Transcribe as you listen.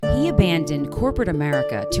We abandoned corporate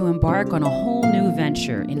America to embark on a whole new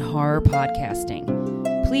venture in horror podcasting.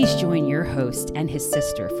 Please join your host and his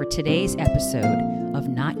sister for today's episode of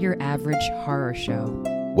Not Your Average Horror Show.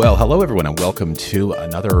 Well, hello everyone, and welcome to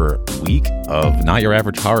another week of Not Your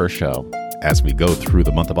Average Horror Show as we go through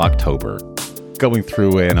the month of October, going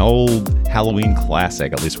through an old Halloween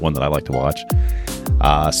classic, at least one that I like to watch,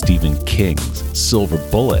 Stephen King's Silver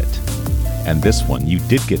Bullet. And this one you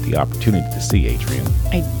did get the opportunity to see, Adrian.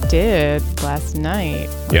 I did last night,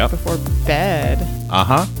 right before bed.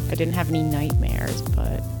 Uh-huh. I didn't have any nightmares,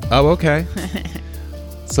 but... Oh, okay.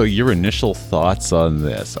 So your initial thoughts on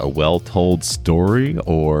this, a well-told story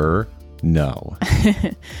or no?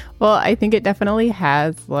 Well, I think it definitely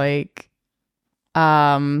has, like,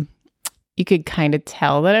 you could kind of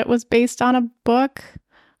tell that it was based on a book,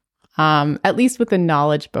 at least with the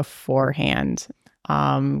knowledge beforehand,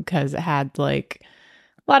 because it had, like,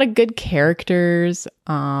 a lot of good characters.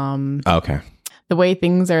 Okay. The way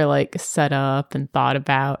things are, like, set up and thought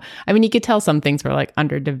about. I mean, you could tell some things were, like,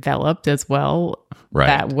 underdeveloped as well. Right.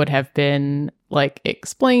 That would have been, like,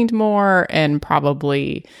 explained more and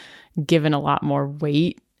probably given a lot more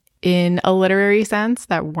weight in a literary sense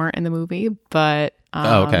that weren't in the movie. But,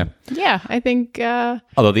 okay. Yeah, I think...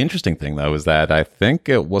 Although the interesting thing, though, is that I think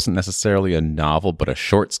it wasn't necessarily a novel, but a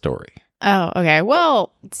short story. Oh, okay.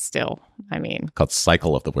 Well, still, I mean... Called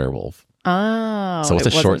Cycle of the Werewolf. Oh. So it's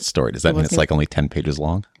a short story. Does that mean it's like only 10 pages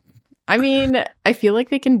long? I mean, I feel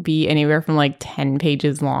like they can be anywhere from like 10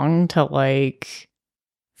 pages long to like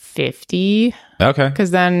 50. Okay.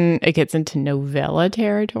 Because then it gets into novella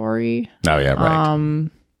territory. Oh, yeah,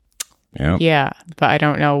 right. Yeah. Yeah, but I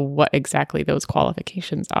don't know what exactly those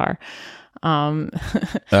qualifications are.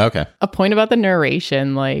 Okay. A point about the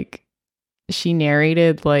narration, like she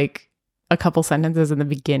narrated like a couple sentences in the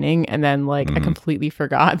beginning, and then like I completely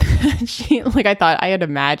forgot that she, like, I thought I had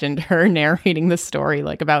imagined her narrating the story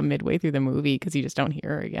like about midway through the movie because you just don't hear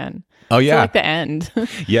her again. Oh yeah, so, like the end.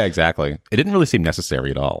 Yeah, exactly. It didn't really seem necessary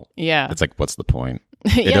at all. Yeah, it's like, what's the point?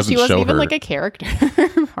 Yeah, she wasn't even like a character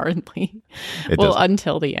hardly.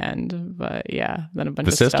 Until the end, but yeah, then a bunch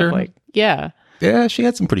of sister? stuff like yeah, she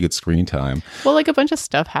had some pretty good screen time. Well, like a bunch of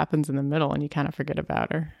stuff happens in the middle, and you kind of forget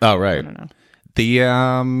about her. Oh right. I don't know.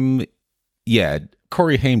 The yeah,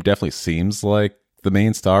 Corey Haim definitely seems like the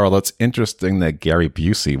main star, although it's interesting that Gary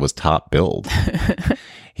Busey was top billed.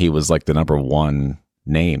 He was like the number one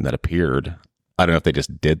name that appeared. I don't know if they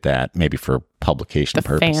just did that, maybe for publication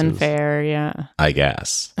purposes. Fanfare, yeah. I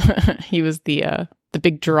guess. He was the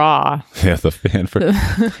big draw. Yeah, the fanfare.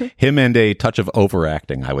 Him and a touch of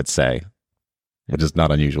overacting, I would say. Which is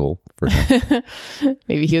not unusual for him.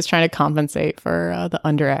 Maybe he was trying to compensate for the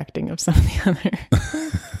underacting of some of the other.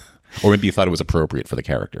 Or maybe you thought it was appropriate for the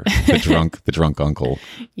character, the drunk uncle.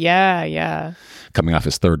 Yeah. Coming off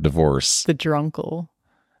his third divorce. The drunkle.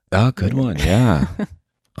 Oh, good one. Yeah.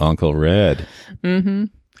 Uncle Red. Mm-hmm.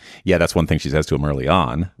 Yeah, that's one thing she says to him early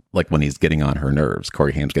on, like when he's getting on her nerves.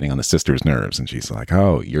 Corey Haim's getting on the sister's nerves, and she's like,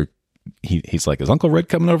 "Oh, he's like, is Uncle Red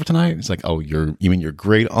coming over tonight?" He's like, "Oh, you mean your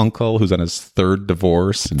great uncle who's on his third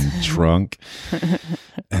divorce and drunk?"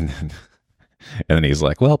 and then he's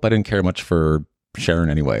like, "Well, I didn't care much for Sharon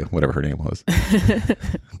anyway," whatever her name was.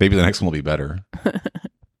 Maybe the next one will be better.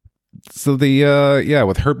 So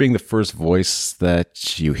with her being the first voice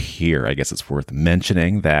that you hear, I guess it's worth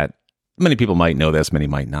mentioning that many people might know this, many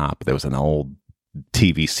might not, but there was an old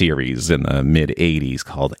TV series in the mid-'80s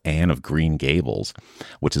called Anne of Green Gables,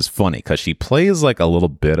 which is funny because she plays like a little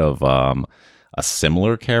bit of a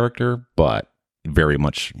similar character, but very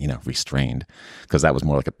much, restrained, because that was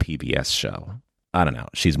more like a PBS show. I don't know.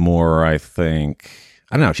 She's more, I don't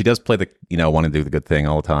know. She does play the, want to do the good thing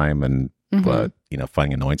all the time, and but,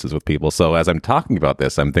 finding annoyances with people. So as I'm talking about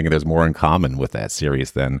this, I'm thinking there's more in common with that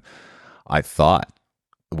series than I thought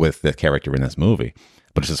with the character in this movie.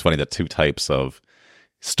 But it's just funny the two types of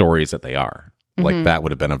stories that they are. Like that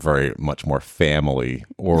would have been a very much more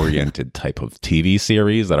family-oriented type of TV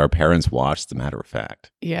series that our parents watched, as a matter of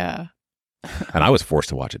fact. Yeah. And I was forced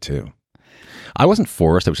to watch it too. I wasn't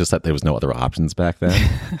forced. It was just that there was no other options back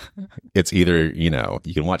then. It's either, you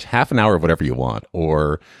can watch half an hour of whatever you want,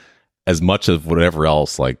 or as much of whatever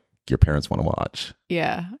else like your parents want to watch.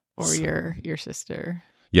 Yeah. Or your sister.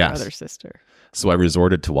 Yes. Your other sister. So I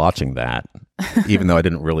resorted to watching that, even though I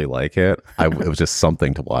didn't really like it. It was just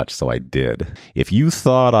something to watch, so I did. If you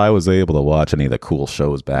thought I was able to watch any of the cool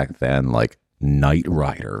shows back then, like Knight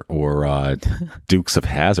Rider or Dukes of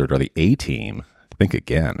Hazzard or the A-Team, think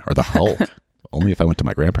again. Or the Hulk. Only if I went to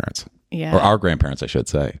my grandparents. Yeah. Or our grandparents, I should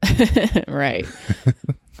say. Right.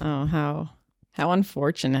 Oh, how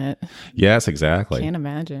unfortunate. Yes, exactly. Can't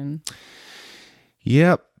imagine.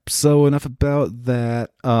 Yep. So enough about that.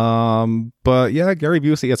 But yeah, Gary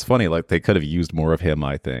Busey, it's funny. Like they could have used more of him,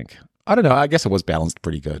 I think. I don't know. I guess it was balanced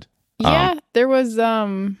pretty good. Yeah, there was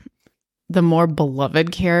the more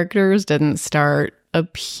beloved characters didn't start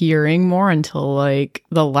appearing more until like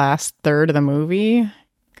the last third of the movie.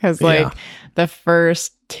 Because like the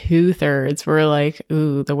first 2/3 were like,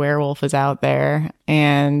 ooh, the werewolf is out there,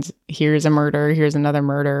 and here's a murder, here's another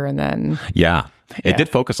murder, and then it did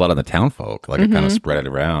focus a lot on the town folk. Like it kind of spread it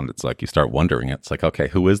around. It's like you start wondering. It's like, okay,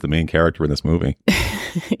 who is the main character in this movie?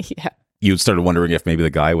 Yeah, you started wondering if maybe the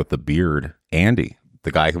guy with the beard, Andy,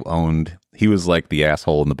 the guy who owned, he was like the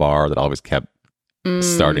asshole in the bar that always kept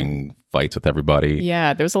starting fights with everybody.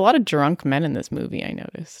 Yeah, there was a lot of drunk men in this movie, I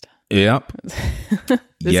noticed. Yep.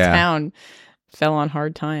 This town fell on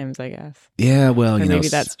hard times, I guess. Yeah, well, or maybe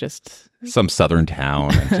that's just some southern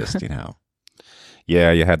town and just,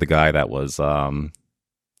 Yeah, you had the guy that was the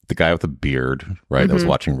guy with the beard, right? That was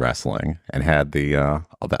watching wrestling and had the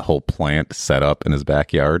that whole plant set up in his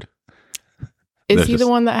backyard. Is he the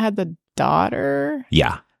one that had the daughter?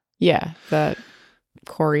 Yeah. Yeah, that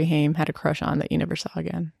Corey Haim had a crush on that you never saw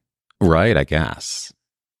again. Right, I guess.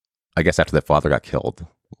 After that father got killed,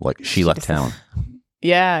 like she left town.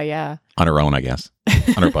 Yeah. On her own, I guess.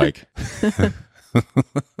 On her bike.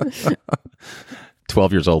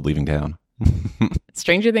 12 years old, leaving town.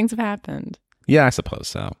 Stranger things have happened. Yeah, I suppose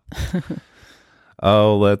so.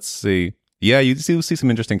 Oh, let's see. Yeah, you do see some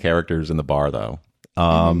interesting characters in the bar, though. So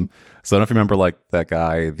I don't know if you remember, like, that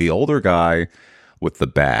guy, the older guy with the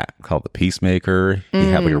bat called the Peacemaker. He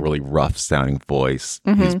had, like, a really rough-sounding voice.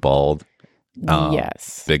 He's bald.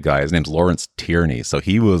 Yes. Big guy. His name's Lawrence Tierney. So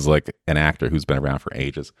he was, like, an actor who's been around for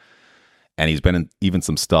ages. And he's been in even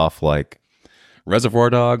some stuff like Reservoir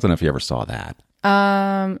Dogs. I don't know if you ever saw that.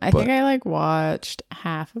 I think I, like, watched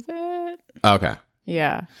half of it. Okay.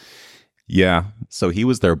 Yeah. Yeah. So he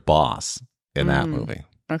was their boss in that movie.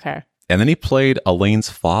 Okay. And then he played Elaine's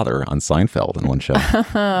father on Seinfeld in one show.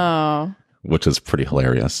 Oh. Which is pretty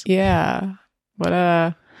hilarious. Yeah.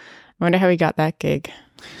 I wonder how he got that gig.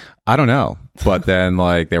 I don't know. But then,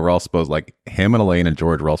 like, they were all supposed, like, him and Elaine and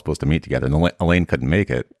George were all supposed to meet together. And Elaine couldn't make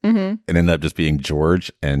it. It ended up just being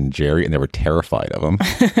George and Jerry, and they were terrified of him.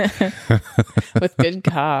 With good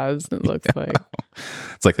cause, it looks like.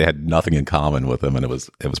 It's like they had nothing in common with him, and it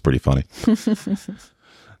was pretty funny.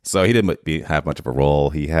 So he didn't have much of a role.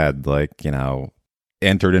 He had, like,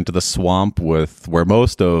 entered into the swamp where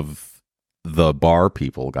most of the bar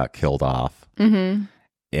people got killed off into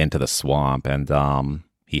the swamp. And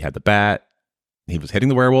he had the bat. He was hitting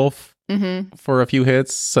the werewolf for a few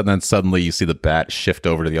hits. And then suddenly you see the bat shift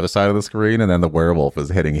over to the other side of the screen. And then the werewolf is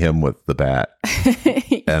hitting him with the bat.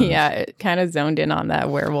 Yeah, it kind of zoned in on that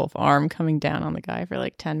werewolf arm coming down on the guy for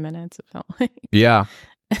like 10 minutes, it felt like. Yeah.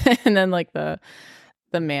 And then like the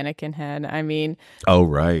mannequin head. I mean, oh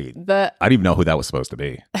right, I didn't even know who that was supposed to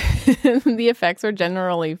be. The effects are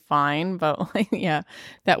generally fine, but like, yeah,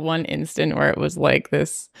 that one instant where it was like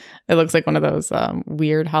this, it looks like one of those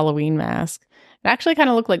weird Halloween masks. It actually kind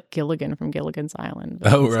of looked like Gilligan from Gilligan's Island.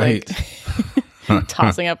 Oh right. Like,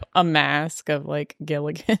 tossing up a mask of like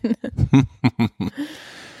Gilligan.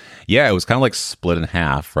 Yeah, it was kind of like split in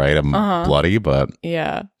half, right? Bloody, but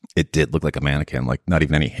yeah, it did look like a mannequin. Like not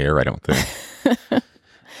even any hair, I don't think.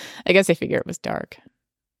 I guess I figure it was dark.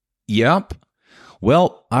 Yep.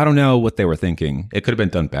 Well, I don't know what they were thinking. It could have been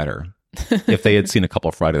done better. If they had seen a couple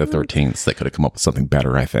of Friday the 13th, they could have come up with something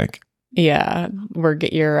better, I think. Yeah, or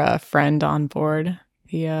get your friend on board,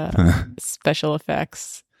 the special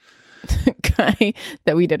effects guy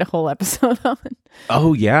that we did a whole episode on.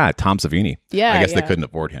 Oh, yeah, Tom Savini. Yeah, I guess they couldn't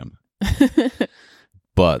afford him.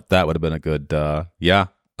 But that would have been a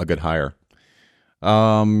good hire.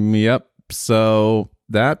 Yep. So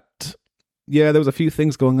that, there was a few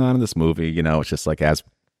things going on in this movie. It's just like as,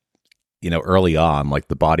 early on, like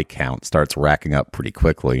the body count starts racking up pretty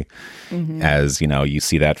quickly as, you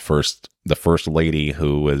see the first lady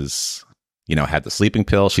who was, had the sleeping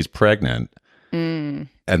pill. She's pregnant. And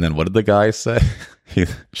then what did the guy say?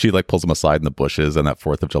 She like pulls him aside in the bushes on that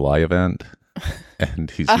 4th of July event.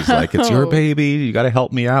 And she's like, it's your baby. You got to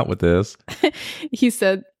help me out with this. He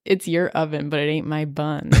said, it's your oven, but it ain't my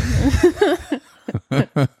bun.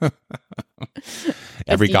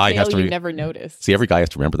 Every guy has to never noticed. See, every guy has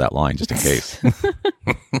to remember that line just in case.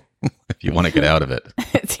 If you want to get out of it.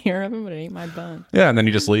 It's your oven, but it ain't my bun. Yeah, and then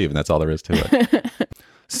you just leave, and that's all there is to it.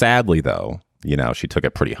 Sadly, though, she took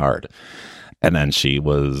it pretty hard. And then she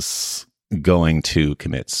was going to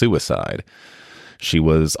commit suicide.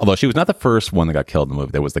 Although she was not the first one that got killed in the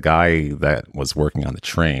movie. There was the guy that was working on the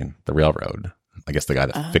train, the railroad. I guess the guy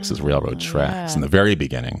that fixes railroad tracks in the very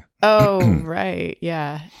beginning. Oh, right.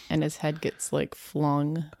 Yeah. And his head gets like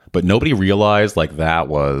flung. But nobody realized like that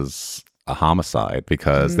was a homicide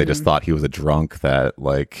because they just thought he was a drunk that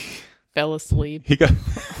like fell asleep. He got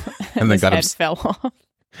and then his got head fell off.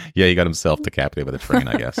 Yeah, he got himself decapitated with a train,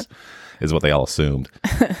 I guess, is what they all assumed.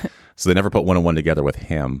 So they never put one and one together with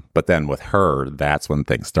him. But then with her, that's when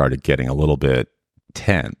things started getting a little bit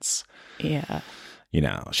tense. Yeah. You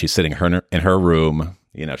know, she's sitting in her room.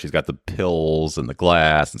 You know, she's got the pills and the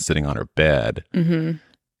glass and sitting on her bed. Mm-hmm.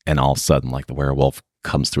 And all of a sudden, like the werewolf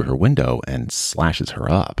comes through her window and slashes her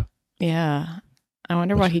up. Yeah. I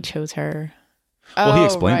wonder why he chose her. Well, he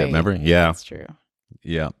explained it, remember? Yeah. That's true.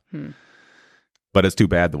 Yeah. But it's too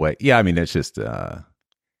bad the way, I mean, it's just,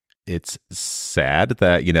 it's sad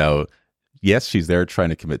that, you know, yes, she's there trying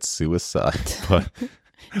to commit suicide, but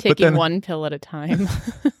taking one pill at a time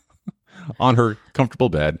on her comfortable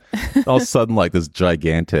bed. All of a sudden, like this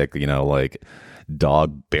gigantic, you know, like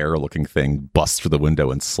dog bear looking thing busts through the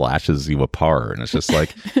window and slashes you apart. And it's just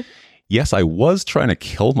like, yes, I was trying to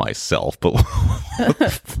kill myself, but what the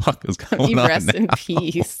fuck is going on? You rest now? in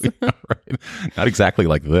peace. Yeah, right. Not exactly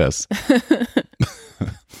like this.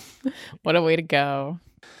 What a way to go.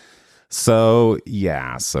 So,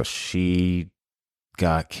 yeah, so she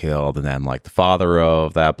got killed. And then, like, the father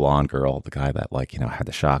of that blonde girl, the guy that, like, you know, had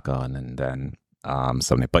the shotgun, and then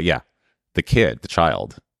somebody. But yeah, the kid, the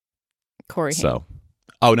child. Corey. So,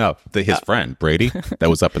 oh, no, his friend, Brady, that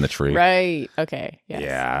was up in the tree. Right. Okay. Yes.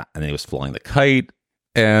 Yeah. And then he was flying the kite.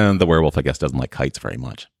 And the werewolf, I guess, doesn't like kites very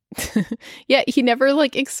much. Yeah. He never,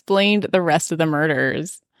 like, explained the rest of the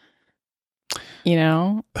murders. You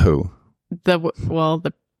know? Who?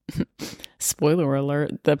 The spoiler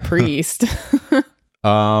alert, the priest.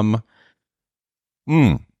 Yeah,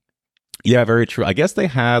 very true. I guess they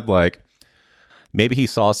had like, maybe he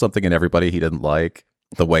saw something in everybody he didn't like,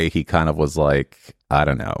 the way he kind of was like, I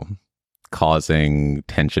don't know, causing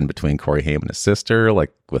tension between Corey Haim and his sister,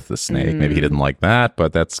 like with the snake. Maybe he didn't like that,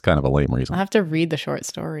 but that's kind of a lame reason. I'll have to read the short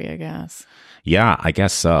story, I guess. Yeah, I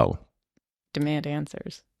guess so. Demand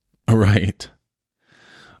answers. Right.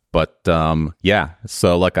 But yeah,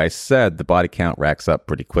 so like I said, the body count racks up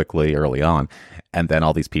pretty quickly early on. And then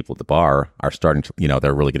all these people at the bar are starting to, you know,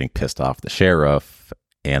 they're really getting pissed off the sheriff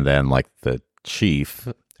and then like the chief.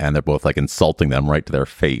 And they're both like insulting them right to their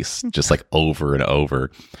face, just like over and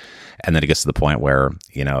over. And then it gets to the point where,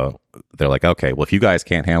 you know, they're like, okay, well, if you guys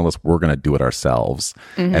can't handle this, we're going to do it ourselves.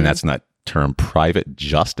 And that's when that term private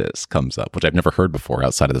justice comes up, which I've never heard before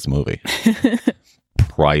outside of this movie.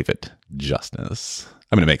 Private justice.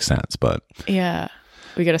 I mean, it makes sense, but... Yeah.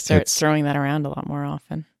 We got to start throwing that around a lot more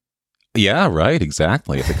often. Yeah, right.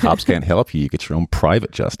 Exactly. If the cops can't help you, you get your own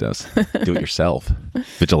private justice. Do it yourself.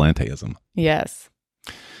 Vigilanteism. Yes.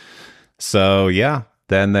 So, yeah.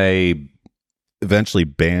 Then they eventually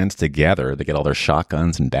band together. They get all their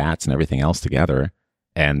shotguns and bats and everything else together.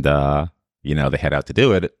 And, you know, they head out to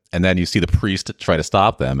do it. And then you see the priest try to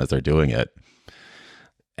stop them as they're doing it.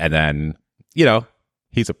 And then, you know,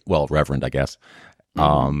 he's a, well, reverend, I guess.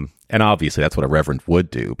 And obviously that's what a reverend would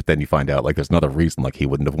do. But then you find out like there's another reason, like he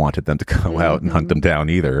wouldn't have wanted them to go out and hunt them down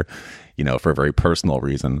either, you know, for a very personal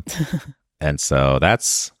reason. And so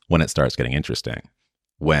that's when it starts getting interesting.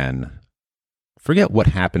 When, forget what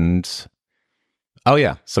happened. Oh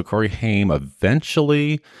yeah. So Corey Haim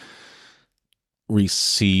eventually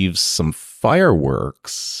receives some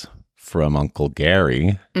fireworks from Uncle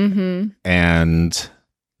Gary. And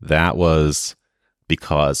that was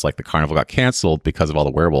because like the carnival got canceled because of all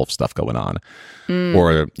the werewolf stuff going on.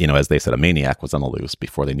 Or, you know, as they said, a maniac was on the loose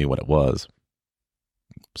before they knew what it was.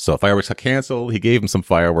 So fireworks got canceled. He gave him some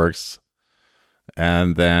fireworks.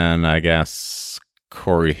 And then I guess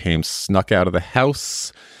Corey Haim snuck out of the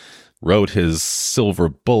house, rode his silver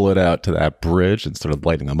bullet out to that bridge and started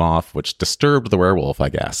lighting them off, which disturbed the werewolf, I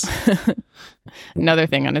guess. Another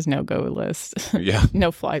thing on his no-go list. Yeah.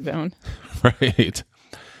 No fly zone. Right.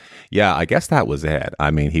 Yeah, I guess that was it.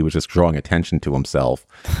 I mean, he was just drawing attention to himself,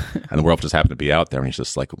 and the werewolf just happened to be out there, and he's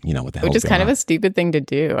just like, you know, what the hell? Which is kind of a stupid thing to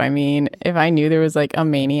do. I mean, if I knew there was like a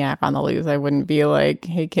maniac on the loose, I wouldn't be like,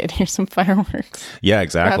 hey kid, here's some fireworks. Yeah,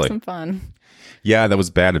 exactly. Have some fun. Yeah, that was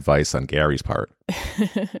bad advice on Gary's part.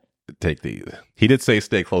 He did say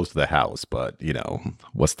stay close to the house, but you know,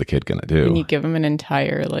 what's the kid gonna do? And you give him an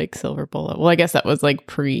entire like silver bullet. Well, I guess that was like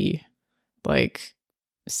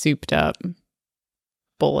souped up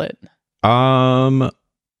bullet.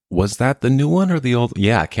 Was that the new one or the old?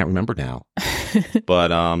 Yeah, I can't remember now.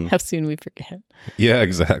 But how soon we forget. Yeah,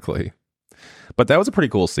 exactly. But that was a pretty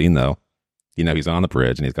cool scene though. You know, he's on the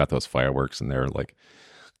bridge and he's got those fireworks and they're like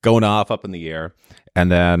going off up in the air.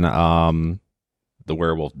 And then the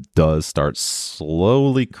werewolf does start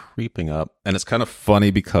slowly creeping up. And it's kind of funny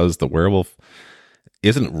because the werewolf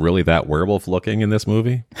isn't really that werewolf looking in this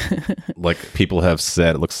movie. Like people have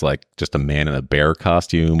said, it looks like just a man in a bear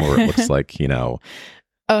costume, or it looks like, you know.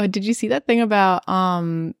 Oh, did you see that thing about,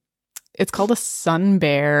 it's called a sun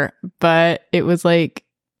bear, but it was like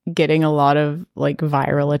getting a lot of like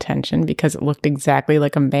viral attention because it looked exactly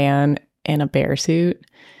like a man in a bear suit.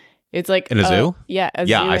 It's like in a zoo? Yeah, a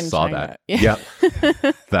yeah, zoo I in saw China. that.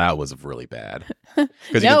 Yep. That was really bad.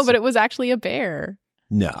 No, but it was actually a bear.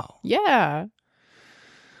 No. Yeah.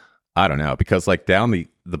 I don't know, because like down the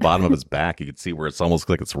bottom of his back, you can see where it's almost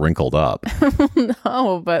like it's wrinkled up.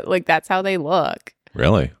 No, but like that's how they look.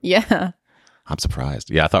 Really? Yeah. I'm surprised.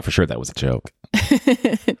 Yeah, I thought for sure that was a joke.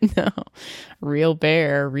 No. Real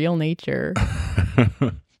bear, real nature.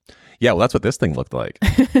 Yeah, well, that's what this thing looked like.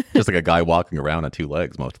 Just like a guy walking around on two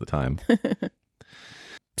legs most of the time.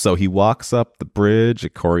 So he walks up the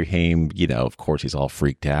bridge. Corey Haim, you know, of course, he's all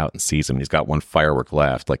freaked out and sees him. He's got one firework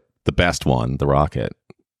left, like the best one, the rocket.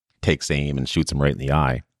 Takes aim and shoots him right in the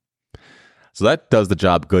eye. So that does the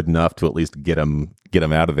job good enough to at least get him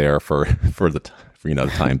out of there for the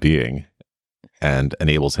time being, and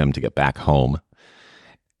enables him to get back home.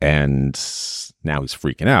 And now he's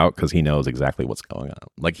freaking out because he knows exactly what's going on.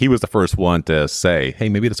 Like he was the first one to say, "Hey,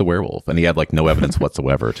 maybe it's a werewolf," and he had like no evidence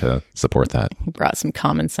whatsoever to support that. He brought some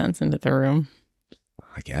common sense into the room.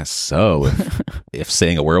 I guess so. If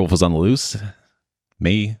saying a werewolf was on the loose,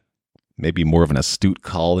 maybe more of an astute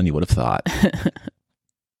call than you would have thought.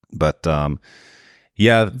 But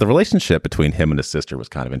yeah, the relationship between him and his sister was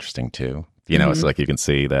kind of interesting too. You know, it's like you can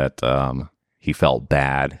see that he felt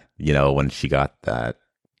bad, you know, when she got that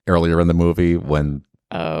earlier in the movie when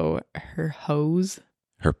her hose,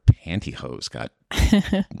 her pantyhose got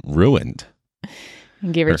ruined.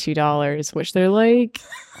 And gave her $2, which they're like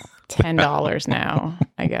 $10 now,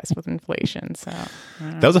 I guess, with inflation. So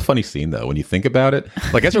that was a funny scene though when you think about it.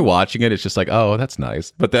 Like as you're watching it, it's just like, oh, that's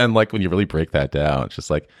nice. But then like when you really break that down, it's just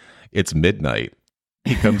like it's midnight.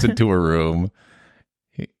 He comes into a room.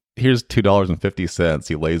 Here's $2.50.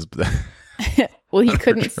 He lays. Well, he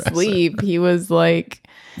couldn't sleep. He was like,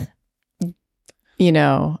 you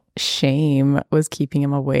know, shame was keeping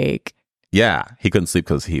him awake. Yeah, he couldn't sleep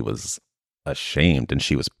because he was ashamed and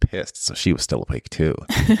she was pissed, so she was still awake too.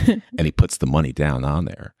 And he puts the money down on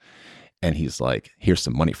there and he's like, here's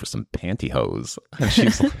some money for some pantyhose. And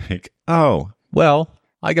she's like, oh well,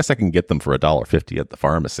 I guess I can get them for $1.50 at the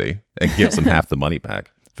pharmacy, and gives him half the money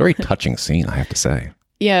back. Very touching scene, I have to say.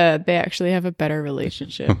 Yeah, they actually have a better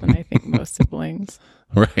relationship than I think most siblings.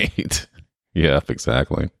 Right. Yeah,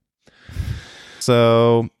 exactly.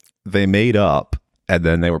 So they made up, and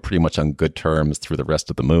then they were pretty much on good terms through the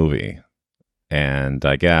rest of the movie. And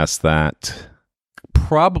I guess that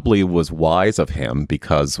probably was wise of him,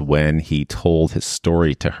 because when he told his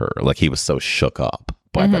story to her, like he was so shook up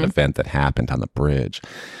by that event that happened on the bridge,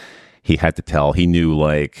 he had to tell, he knew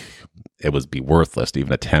like it would be worthless to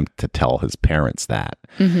even attempt to tell his parents that.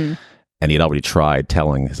 And he'd already tried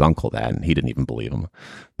telling his uncle that, and he didn't even believe him.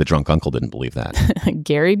 The drunk uncle didn't believe that.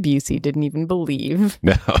 Gary Busey didn't even believe.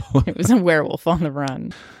 No. It was a werewolf on the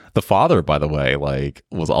run. The father, by the way, like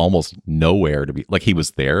was almost nowhere to be. Like he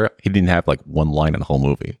was there. He didn't have like one line in the whole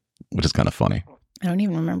movie, which is kind of funny. I don't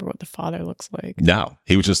even remember what the father looks like. No,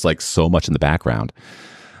 he was just like so much in the background.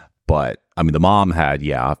 But I mean, the mom had,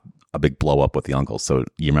 a big blow up with the uncle. So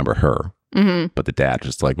you remember her. But the dad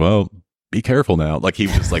just like, well, be careful now. Like he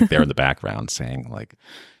was just like there in the background saying like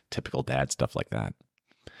typical dad stuff like that.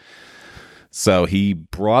 So he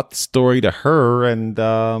brought the story to her,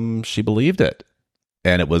 and she believed it.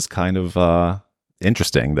 And it was kind of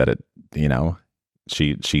interesting that it, you know,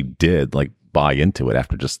 she did like buy into it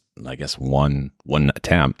after just, I guess, one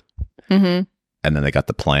attempt. And then they got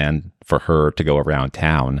the plan for her to go around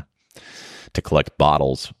town to collect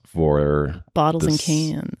bottles for and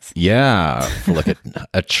cans. Yeah, for like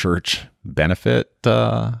a church benefit.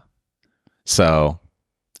 So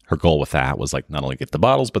her goal with that was like not only get the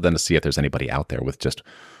bottles, but then to see if there's anybody out there with just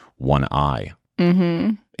one eye.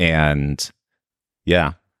 And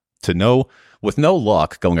yeah, with no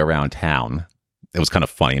luck going around town, it was kind of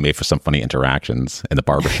funny. It made for some funny interactions in the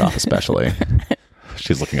barbershop, especially.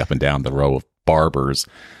 She's looking up and down the row of barbers,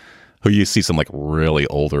 who you see some like really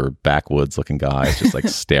older backwoods looking guys just like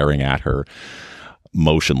staring at her,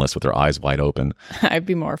 motionless with their eyes wide open. I'd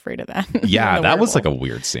be more afraid of that. Yeah, that was like a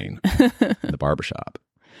weird scene in the barbershop.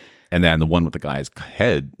 And then the one with the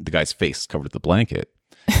guy's face covered with the blanket.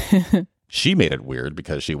 She made it weird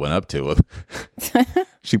because she went up to him.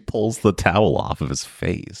 She pulls the towel off of his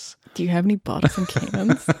face. Do you have any bottles and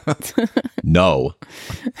cans? No.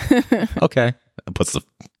 Okay. and puts the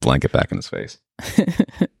blanket back in his face.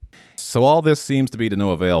 So all this seems to be to no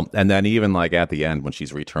avail. And then even like at the end, when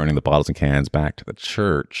she's returning the bottles and cans back to the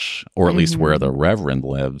church, or at least where the Reverend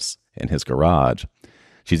lives in his garage,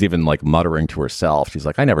 she's even like muttering to herself. She's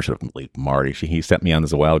like, I never should have believed Marty. He sent me on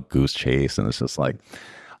this wild goose chase. And it's just like,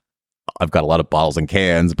 I've got a lot of bottles and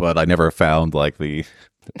cans, but I never found like the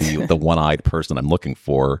one-eyed person I'm looking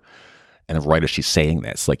for. And right as she's saying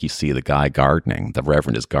this, like you see the guy gardening, the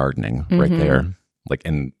Reverend is gardening right there, like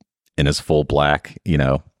in his full black, you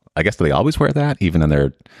know. I guess do they always wear that even in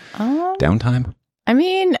their downtime? I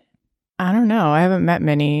mean, I don't know. I haven't met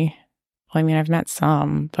many. Well, I mean, I've met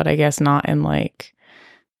some, but I guess not in like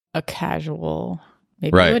a casual.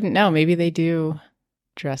 Maybe I wouldn't know. Maybe they do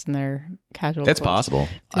dress in their casual It's clothes. Possible. If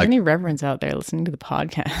there's any reverends out there listening to the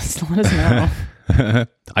podcast, let us know.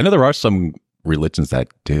 I know there are some religions that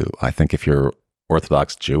do. I think if you're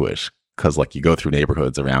Orthodox Jewish, because like you go through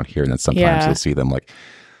neighborhoods around here and then sometimes you'll see them like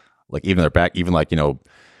even their back, even like, you know,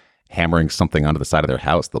 hammering something onto the side of their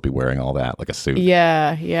house, they'll be wearing all that, like a suit.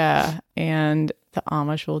 Yeah. And the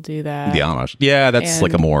Amish will do that. The Amish. Yeah, that's and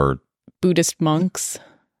like a more... Buddhist monks,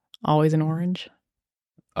 always in orange.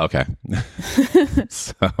 Okay.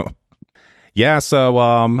 So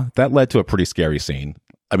that led to a pretty scary scene.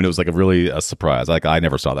 I mean, it was like a surprise. Like I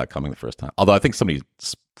never saw that coming the first time. Although I think somebody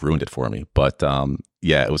ruined it for me. But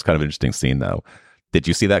it was kind of an interesting scene though. Did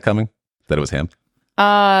you see that coming? That it was him?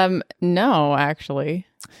 No, actually.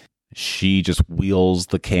 She just wheels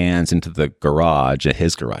the cans into the garage, at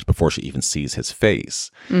his garage, before she even sees his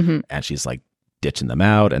face. And she's like ditching them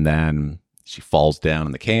out. And then she falls down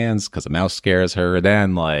in the cans because a mouse scares her. And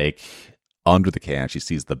then like under the can, she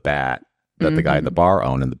sees the bat that the guy at the bar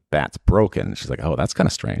owned, and the bat's broken. She's like, oh, that's kind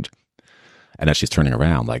of strange. And as she's turning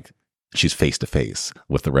around, like she's face to face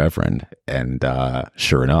with the Reverend. And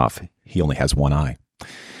sure enough, he only has one eye.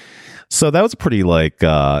 So that was a pretty like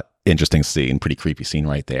interesting scene, pretty creepy scene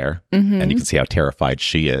right there. And you can see how terrified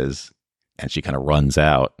she is. And she kind of runs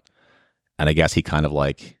out. And I guess he kind of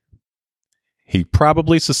like, he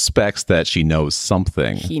probably suspects that she knows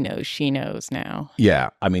something. He knows she knows now.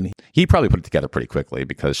 Yeah. I mean, he probably put it together pretty quickly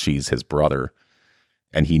because she's his brother.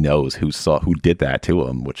 And he knows who did that to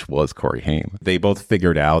him, which was Corey Haim. They both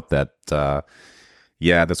figured out that,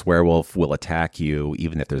 this werewolf will attack you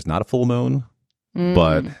even if there's not a full moon.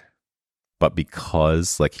 But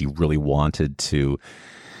because like he really wanted to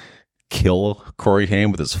kill Corey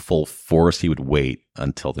Haim with his full force, he would wait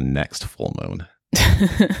until the next full moon,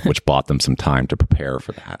 which bought them some time to prepare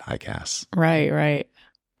for that, I guess. Right.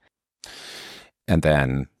 And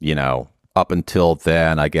then, you know, up until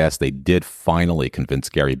then, I guess they did finally convince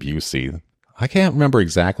Gary Busey. I can't remember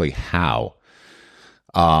exactly how.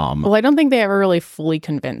 Well, I don't think they ever really fully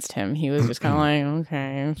convinced him. He was just kind of like,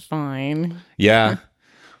 okay, fine. Yeah.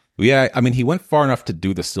 Yeah, I mean, he went far enough to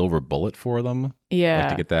do the silver bullet for them. Yeah. Like,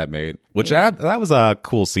 to get that made. Which that was a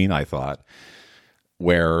cool scene, I thought.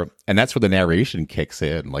 And that's where the narration kicks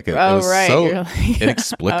in. Like, it was so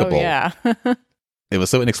inexplicable. Oh, yeah. It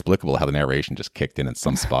was so inexplicable how the narration just kicked in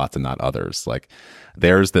some spots and not others. Like,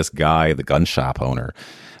 there's this guy, the gun shop owner,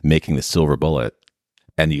 making the silver bullet.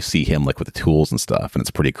 And you see him, like, with the tools and stuff. And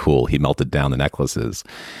it's pretty cool. He melted down the necklaces.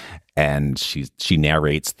 And she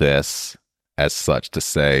narrates this as such to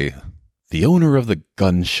say, the owner of the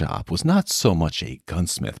gun shop was not so much a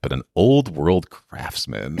gunsmith, but an old world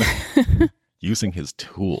craftsman using his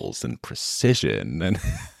tools and precision. And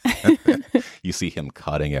you see him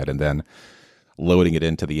cutting it and then loading it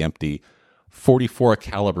into the empty 44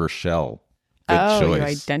 caliber shell. Good choice. You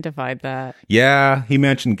identified that. Yeah,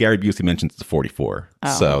 Gary Busey mentions it's a 44.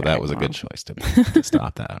 That was a good choice to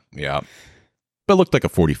stop that. Yeah. But it looked like a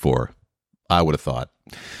 44. I would have thought.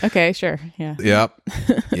 Okay, sure. Yeah.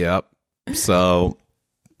 Yep. So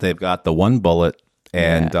they've got the one bullet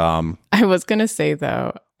and I was going to say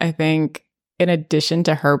though, I think in addition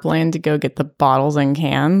to her plan to go get the bottles and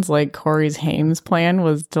cans, like Corey Haim's plan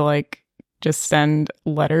was to like just send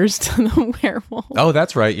letters to the werewolf. Oh,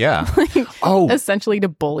 that's right. Yeah. Essentially to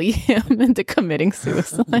bully him into committing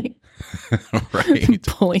suicide.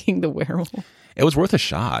 Right. Bullying the werewolf. It was worth a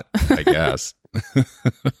shot, I guess.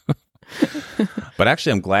 But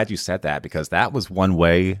actually, I'm glad you said that because that was one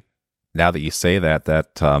way, now that you say that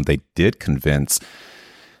they did convince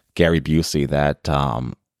Gary Busey that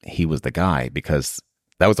he was the guy, because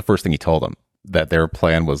that was the first thing he told him, that their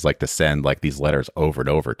plan was like to send like these letters over and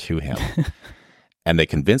over to him. And they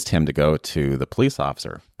convinced him to go to the police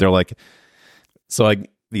officer. They're like, the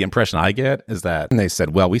impression I get is that they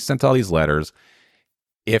said, well, we sent all these letters.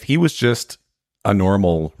 If he was just a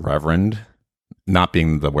normal reverend, not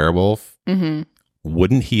being the werewolf,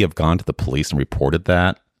 wouldn't he have gone to the police and reported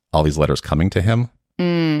that all these letters coming to him,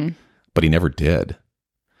 but he never did.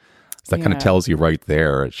 So that kind of tells you right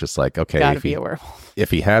there. It's just like, okay, gotta be a werewolf.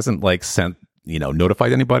 If he hasn't like sent,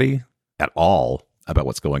 notified anybody at all about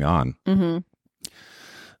what's going on,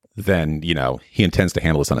 then, he intends to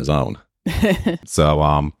handle this on his own.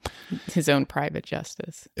 So, his own private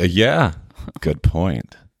justice. Yeah, good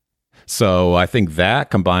point. So I think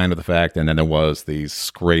that combined with the fact, and then there was the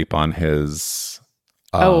scrape on his.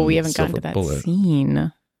 We haven't gotten to that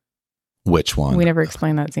scene. Which one? We never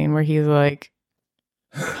explained that scene where he's like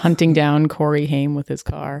hunting down Corey Haim with his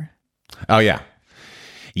car. Oh yeah,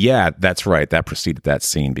 that's right. That preceded that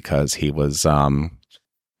scene because he was. Well,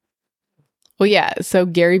 yeah. So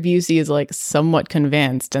Gary Busey is like somewhat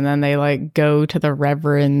convinced, and then they like go to the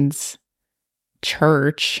Reverend's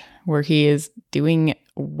church where he is doing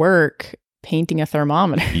work painting a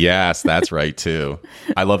thermometer. Yes, that's right too.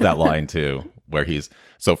 I love that line too, where he's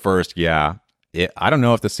so first. Yeah, I don't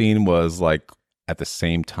know if the scene was like at the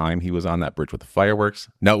same time he was on that bridge with the fireworks.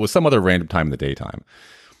 No, it was some other random time in the daytime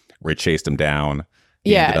where he chased him down.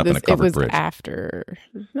 He ended up in a covered bridge. After.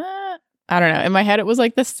 I don't know. In my head, it was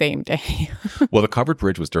like the same day. Well, the covered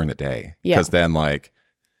bridge was during the day because then like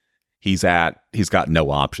he's got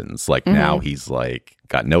no options. Like now he's like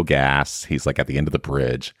got no gas. He's like at the end of the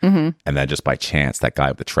bridge. And then just by chance, that guy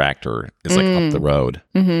with the tractor is like up the road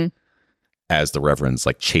as the Reverend's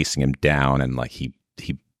like chasing him down. And like he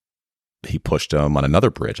pushed him on another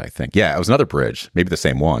bridge, I think. Yeah, it was another bridge, maybe the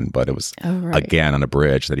same one, but it was again on a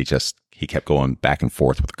bridge that he kept going back and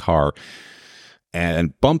forth with the car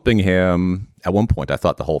and bumping him. At one point, I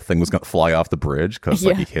thought the whole thing was going to fly off the bridge because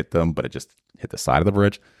like he hit them, but it just hit the side of the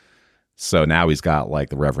bridge. So now he's got like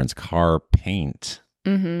the Reverend's car paint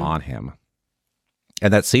on him.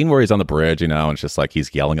 And that scene where he's on the bridge, and it's just like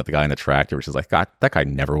he's yelling at the guy in the tractor, which is like, God, that guy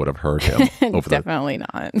never would have heard him. Definitely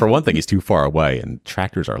not. For one thing, he's too far away, and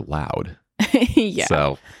tractors are loud. Yeah.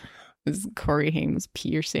 So this is Corey Haim's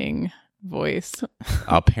piercing voice.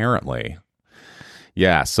 Apparently.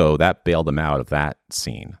 Yeah, so that bailed him out of that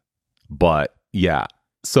scene. But yeah,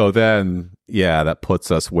 so then, that puts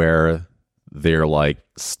us where they're like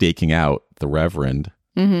staking out the Reverend.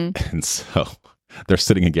 And so they're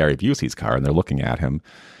sitting in Gary Busey's car and they're looking at him.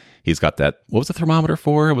 He's got that. What was the thermometer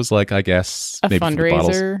for? It was like, I guess, a maybe fundraiser. For the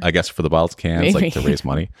bottles, I guess for the bottles cans, Maybe. like to raise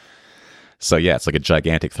money. So yeah, it's like a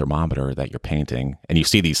gigantic thermometer that you're painting. And you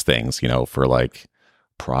see these things, for like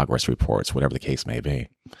progress reports, whatever the case may be.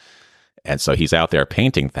 And so he's out there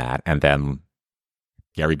painting that. And then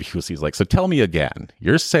Gary Busey's like, so tell me again,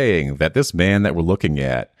 you're saying that this man that we're looking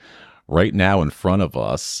at right now in front of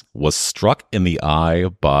us was struck in the eye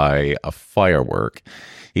by a firework.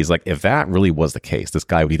 He's like, if that really was the case, this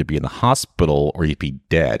guy would either be in the hospital or he'd be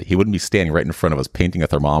dead. He wouldn't be standing right in front of us painting a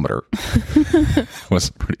thermometer. It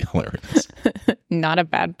was pretty hilarious. Not a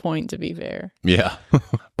bad point, to be fair. Yeah.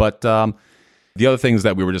 But the other things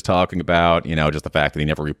that we were just talking about, just the fact that he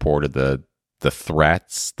never reported the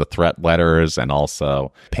threat letters, and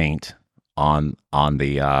also paint on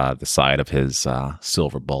the side of his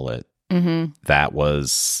silver bullet. That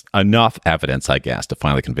was enough evidence, I guess, to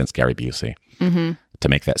finally convince Gary Busey to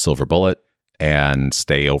make that silver bullet and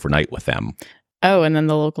stay overnight with them. Oh, and then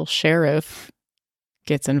the local sheriff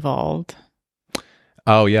gets involved.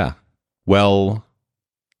 Oh, yeah. Well,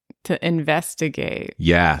 to investigate.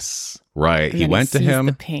 Yes, right. He went to him.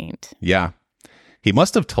 The paint. Yeah. He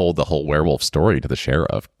must have told the whole werewolf story to the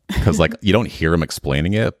sheriff because, like, you don't hear him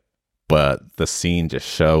explaining it, but the scene just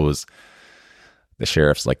shows the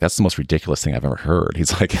sheriff's like, that's the most ridiculous thing I've ever heard.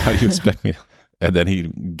 He's like, how do you expect me to? And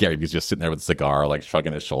then Gary was just sitting there with a cigar, like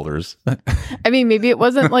shrugging his shoulders. I mean, maybe it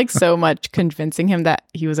wasn't like so much convincing him that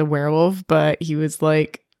he was a werewolf, but he was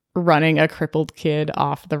like running a crippled kid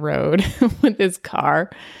off the road with his car.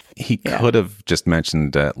 He could have just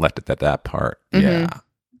mentioned, left it at that part. Yeah.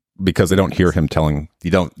 Because they don't hear him telling, you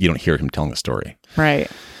don't hear him telling the story. Right.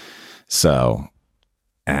 So,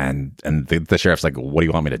 and the sheriff's like, what do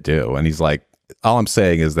you want me to do? And he's like, all I'm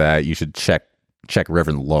saying is that you should check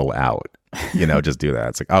Reverend Lowe out. Just do that.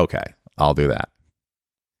 It's like, okay, I'll do that.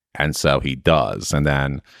 And so he does. And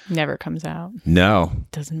then never comes out. No.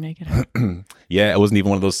 Doesn't make it out. Yeah, it wasn't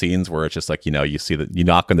even one of those scenes where it's just like, you see that you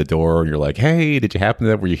knock on the door and you're like, hey, did you happen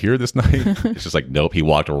to were you here this night? It's just like, nope, he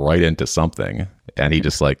walked right into something. And he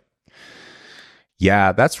just like,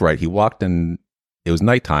 yeah, that's right. He walked in, it was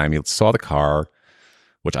nighttime. He saw the car,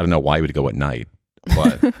 which I don't know why he would go at night,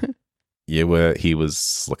 but he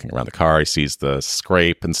was looking around the car. He sees the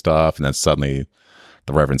scrape and stuff. And then suddenly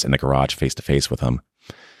the Reverend's in the garage face to face with him.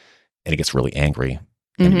 And he gets really angry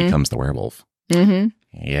and he becomes the werewolf.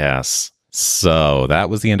 Yes. So that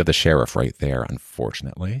was the end of the sheriff right there,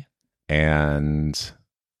 unfortunately. And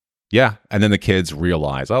Yeah. And then the kids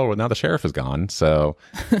realize, oh, well, now the sheriff is gone. So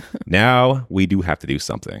now we do have to do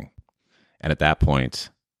something. And at that point,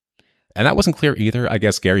 and that wasn't clear either. I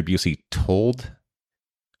guess Gary Busey told,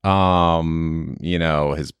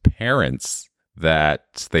 his parents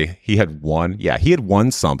that he had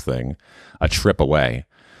won something, a trip away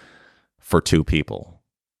for two people.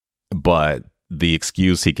 But the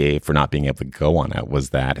excuse he gave for not being able to go on it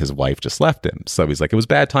was that his wife just left him. So he's like, it was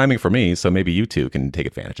bad timing for me, so maybe you two can take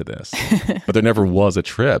advantage of this. But there never was a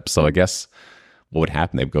trip. So I guess what would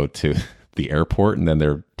happen, they'd go to the airport and then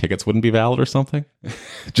their tickets wouldn't be valid or something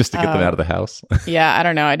just to get them out of the house. Yeah, I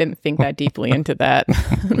don't know. I didn't think that deeply into that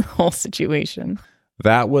whole situation.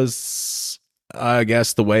 That was, I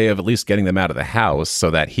guess, the way of at least getting them out of the house so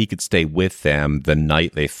that he could stay with them the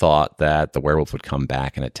night they thought that the werewolf would come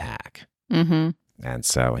back and attack. Mm-hmm. And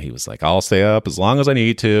so he was like, I'll stay up as long as I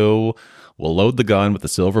need to. We'll load the gun with the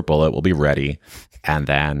silver bullet. We'll be ready. And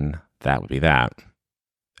then that would be that.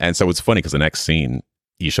 And so it's funny because the next scene,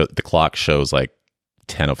 the clock shows like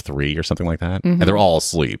 10:03 or something like that. Mm-hmm. And they're all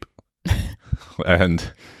asleep.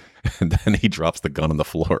 and then he drops the gun on the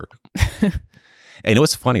floor. And it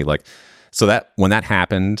was funny. Like, so that when that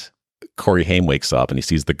happened, Corey Haim wakes up and he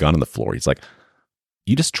sees the gun on the floor. He's like,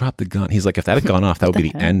 you just dropped the gun. He's like, if that had gone off, that would be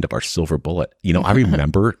the end of our silver bullet. I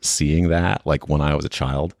remember seeing that like when I was a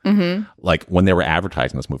child, like when they were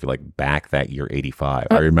advertising this movie, like back that year, 85.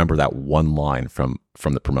 I remember that one line from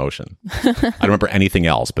the promotion. I don't remember anything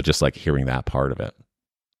else, but just like hearing that part of it,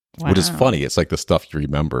 which is funny. It's like the stuff you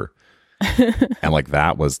remember. And like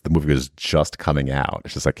the movie was just coming out.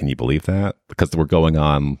 It's just like, can you believe that? Because we're going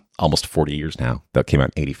on almost 40 years now. That came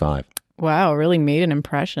out in 85. Wow, really made an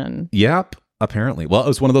impression. Yep. Apparently. Well, it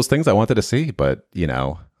was one of those things I wanted to see, but,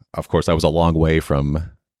 of course, I was a long way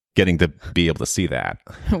from getting to be able to see that.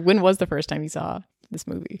 When was the first time you saw this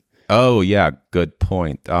movie? Oh, yeah. Good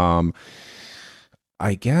point.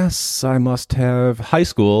 I guess I must have high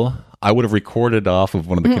school. I would have recorded off of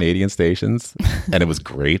one of the Canadian stations, and it was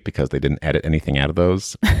great because they didn't edit anything out of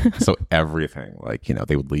those. So everything, like,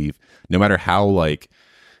 they would leave, no matter how, like,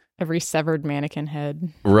 every severed mannequin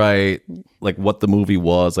head. Right. Like what the movie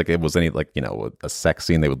was, like it was any, like, a sex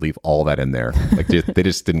scene, they would leave all that in there. Like they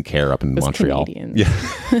just didn't care up in Montreal. Canadians.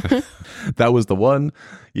 Yeah. That was the one.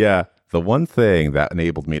 Yeah. The one thing that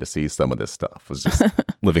enabled me to see some of this stuff was just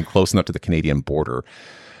living close enough to the Canadian border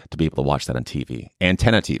to be able to watch that on TV.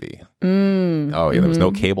 Antenna TV. Oh, yeah. There was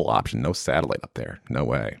no cable option, no satellite up there. No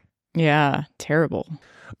way. Yeah. Terrible.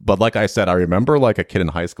 But like I said, I remember like a kid in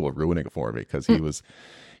high school ruining it for me because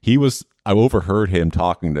I overheard him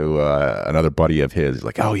talking to another buddy of his. He's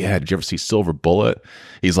like, oh yeah, did you ever see Silver Bullet?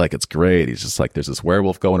 He's like, it's great. He's just like, there's this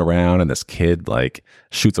werewolf going around and this kid like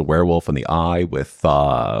shoots a werewolf in the eye with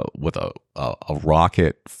a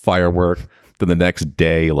rocket firework. Then the next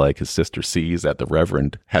day, like his sister sees that the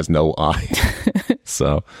Reverend has no eye.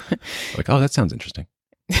 So like, oh, that sounds interesting.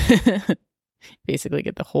 Basically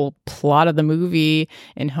get the whole plot of the movie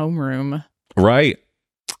in homeroom. Right.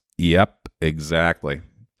 Yep, exactly.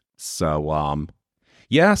 So,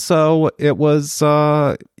 so it was,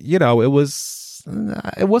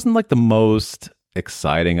 it wasn't like the most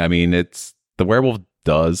exciting. I mean, the werewolf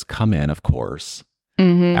does come in, of course,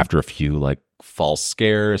 after a few like false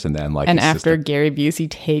scares. And then like, and after Gary Busey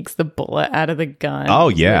takes the bullet out of the gun. Oh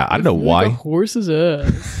yeah. Like, I don't know why. Like a horse's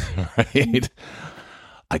ass. Right.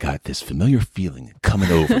 I got this familiar feeling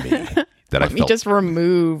coming over me that Let me just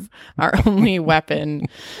remove our only weapon.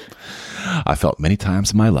 I felt many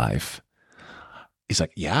times in my life. He's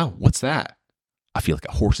like, yeah, what's that? I feel like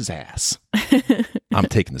a horse's ass. I'm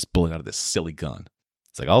taking this bullet out of this silly gun.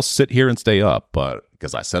 It's like, I'll sit here and stay up, but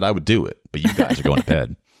because I said I would do it, but you guys are going to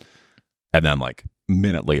bed. And then like a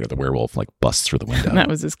minute later, the werewolf like busts through the window. That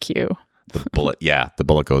was his cue. The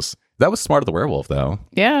bullet goes. That was smart of the werewolf, though.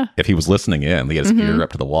 Yeah. If he was listening in, he had his ear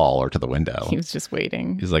up to the wall or to the window. He was just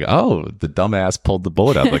waiting. He's like, oh, the dumbass pulled the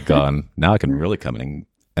bullet out of the gun. Now I can really come in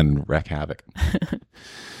and wreak havoc.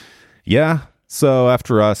 Yeah. So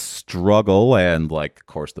after a struggle and like, of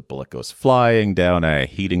course, the bullet goes flying down a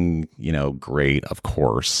heating, grate, of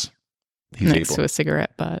course. He's next to a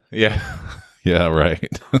cigarette butt. Yeah. Yeah, right.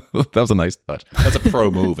 That was a nice touch. That's a pro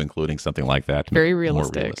move, including something like that. Very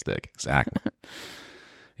realistic. More realistic. Exactly.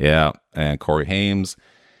 Yeah. And Corey Haim's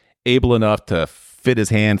able enough to fit his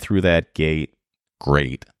hand through that gate.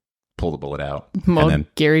 Great. Pull the bullet out. Well, and then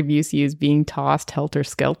Gary Busey is being tossed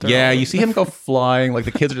helter-skelter. Yeah, you see him go flying. Like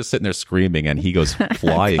the kids are just sitting there screaming, and he goes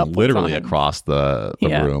flying literally across the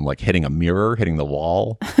room, like hitting a mirror, hitting the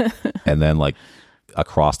wall, and then like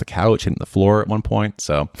across the couch, hitting the floor at one point.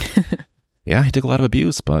 So yeah, he took a lot of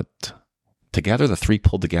abuse, but together, the three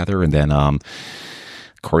pulled together, and then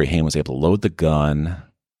Corey Haim was able to load the gun,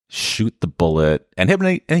 shoot the bullet, and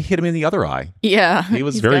hit him in the other eye. Yeah. He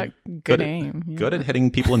was he's very got good aim. Yeah. good at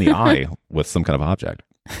hitting people in the eye with some kind of object.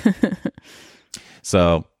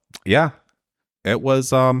 So, yeah, it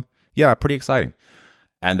was, pretty exciting.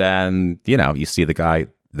 And then, you see the guy,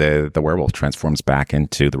 the werewolf transforms back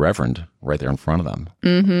into the Reverend right there in front of them.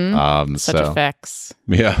 Mm-hmm. Such effects.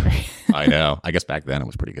 Yeah, I know. I guess back then it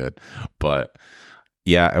was pretty good. But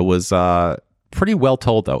yeah, it was pretty well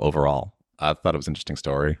told, though, overall. I thought it was an interesting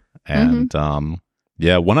story. And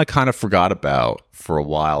one I kind of forgot about for a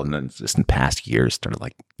while. And then just in past years started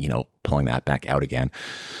pulling that back out again.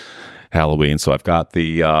 Halloween. So I've got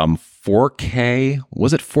the 4K.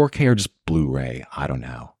 Was it 4K or just Blu-ray? I don't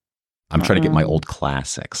know. I'm trying to get my old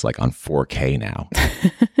classics on 4K now.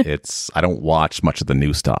 I don't watch much of the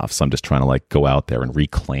new stuff, so I'm just trying to go out there and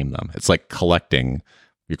reclaim them. It's like collecting.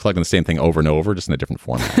 You're collecting the same thing over and over, just in a different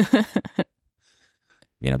format.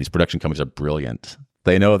 These production companies are brilliant.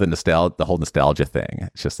 They know the whole nostalgia thing.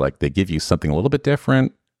 It's just they give you something a little bit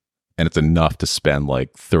different, and it's enough to spend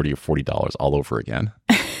 $30 or $40 all over again.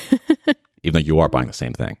 Even though you are buying the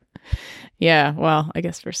same thing. Yeah, well, I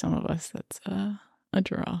guess for some of us, that's a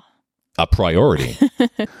draw. A priority.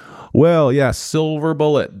 Well, yeah, Silver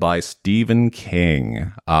Bullet by Stephen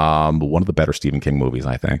King. One of the better Stephen King movies,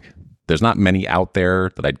 I think. There's not many out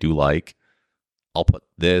there that I do like. I'll put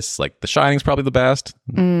this, The Shining's probably the best.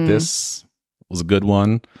 This was a good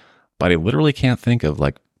one. But I literally can't think of,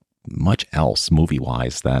 much else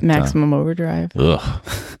movie-wise that... Maximum Overdrive. Ugh.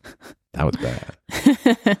 That was bad.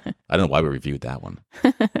 I don't know why we reviewed that one.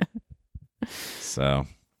 So,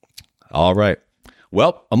 all right.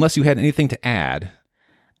 Well, unless you had anything to add.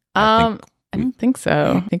 I don't think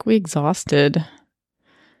so. I think we exhausted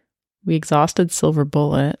Silver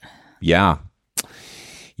Bullet. Yeah.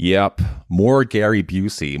 Yep. More Gary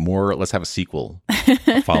Busey. More, let's have a sequel.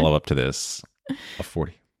 A follow-up to this. A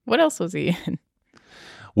 40. What else was he in?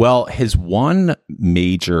 Well, his one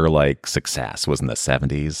major success was in the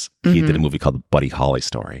 70s. He did a movie called The Buddy Holly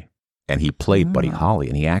Story. And he played Buddy Holly,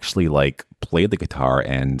 and he actually played the guitar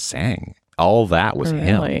and sang. All that was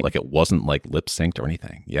him. It wasn't lip synced or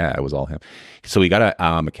anything. Yeah, it was all him. So he got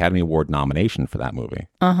an Academy Award nomination for that movie.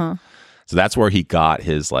 So that's where he got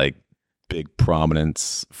his big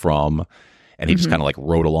prominence from, and he just kind of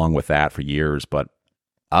rode along with that for years. But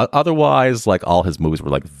otherwise, all his movies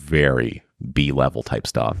were very B-level type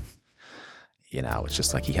stuff. It's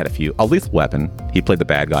just he had a few. A Lethal Weapon. He played the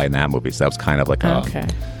bad guy in that movie, so that was kind of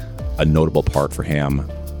a notable part for him,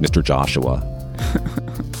 Mr. Joshua.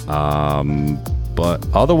 But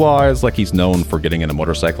otherwise, he's known for getting in a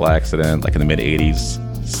motorcycle accident, in the mid '80s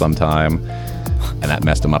sometime, and that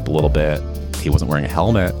messed him up a little bit. He wasn't wearing a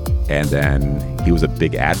helmet, and then he was a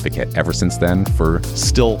big advocate ever since then for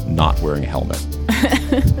still not wearing a helmet.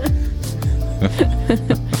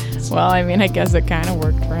 Well, I mean, I guess it kind of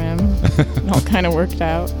worked for him. It all kind of worked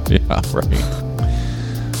out. Yeah,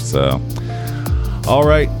 right. So, all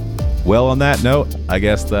right. Well, on that note, I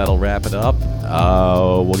guess that'll wrap it up.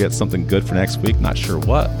 We'll get something good for next week. Not sure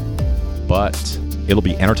what, but it'll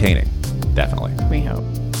be entertaining. Definitely. We hope.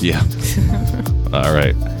 Yeah. All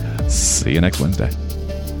right. See you next Wednesday.